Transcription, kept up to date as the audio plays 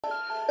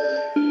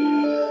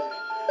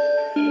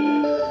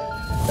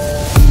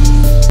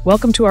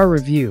Welcome to our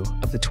review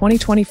of the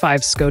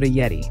 2025 Skoda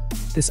Yeti.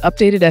 This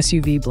updated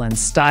SUV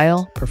blends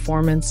style,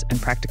 performance, and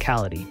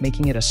practicality,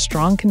 making it a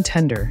strong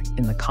contender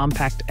in the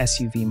compact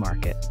SUV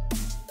market.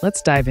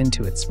 Let's dive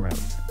into its smooth.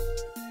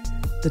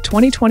 The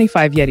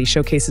 2025 Yeti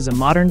showcases a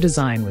modern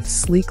design with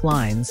sleek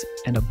lines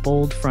and a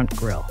bold front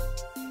grille.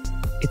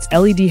 Its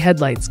LED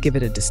headlights give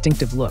it a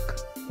distinctive look,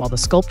 while the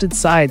sculpted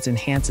sides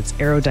enhance its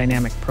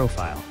aerodynamic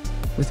profile.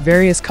 With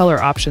various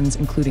color options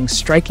including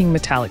striking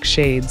metallic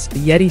shades, the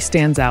Yeti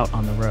stands out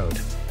on the road.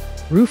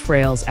 Roof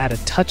rails add a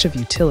touch of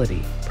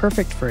utility,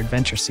 perfect for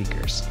adventure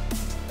seekers.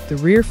 The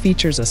rear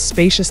features a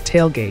spacious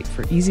tailgate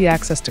for easy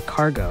access to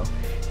cargo,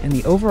 and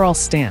the overall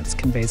stance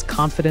conveys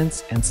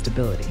confidence and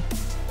stability.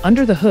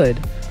 Under the hood,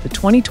 the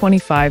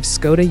 2025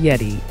 Skoda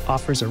Yeti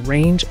offers a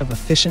range of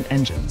efficient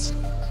engines,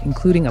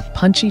 including a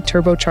punchy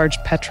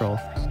turbocharged petrol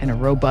and a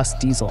robust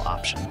diesel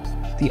option.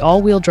 The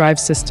all-wheel drive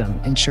system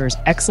ensures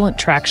excellent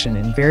traction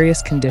in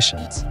various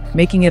conditions,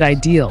 making it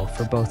ideal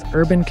for both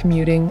urban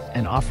commuting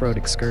and off-road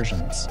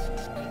excursions.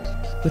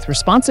 With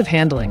responsive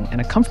handling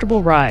and a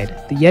comfortable ride,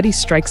 the Yeti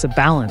strikes a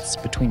balance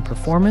between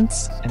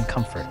performance and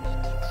comfort.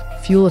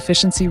 Fuel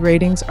efficiency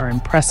ratings are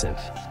impressive,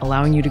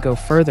 allowing you to go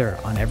further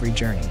on every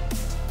journey.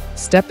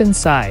 Step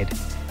inside,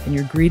 and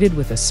you're greeted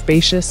with a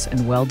spacious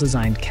and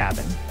well-designed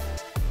cabin.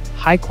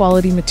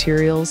 High-quality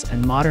materials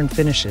and modern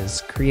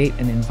finishes create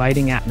an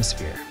inviting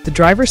atmosphere. The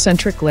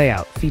driver-centric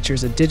layout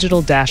features a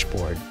digital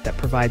dashboard that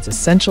provides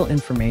essential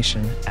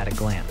information at a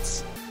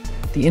glance.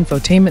 The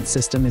infotainment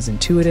system is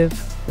intuitive,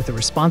 with a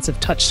responsive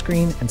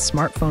touchscreen and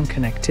smartphone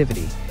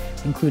connectivity,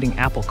 including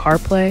Apple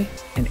CarPlay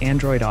and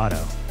Android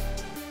Auto.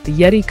 The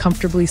Yeti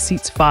comfortably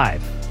seats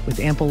 5,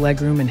 with ample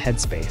legroom and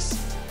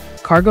headspace.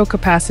 Cargo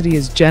capacity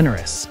is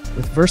generous,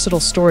 with versatile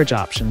storage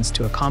options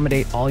to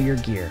accommodate all your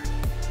gear.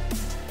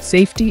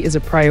 Safety is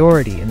a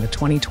priority in the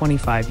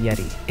 2025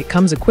 Yeti. It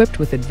comes equipped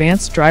with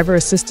advanced driver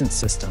assistance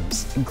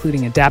systems,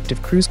 including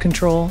adaptive cruise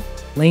control,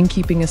 lane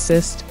keeping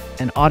assist,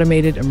 and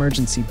automated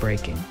emergency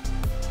braking.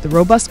 The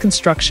robust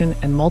construction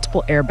and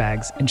multiple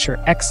airbags ensure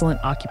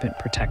excellent occupant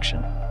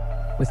protection.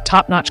 With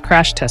top-notch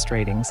crash test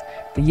ratings,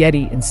 the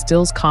Yeti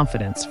instills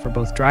confidence for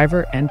both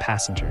driver and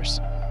passengers.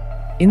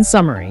 In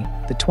summary,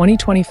 the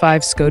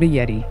 2025 Skoda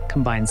Yeti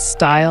combines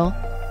style,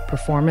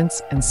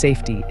 performance, and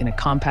safety in a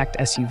compact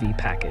SUV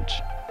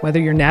package. Whether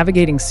you're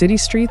navigating city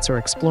streets or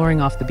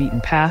exploring off the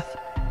beaten path,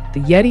 the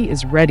Yeti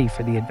is ready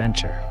for the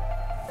adventure.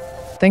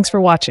 Thanks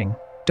for watching.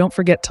 Don't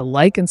forget to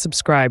like and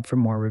subscribe for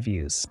more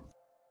reviews.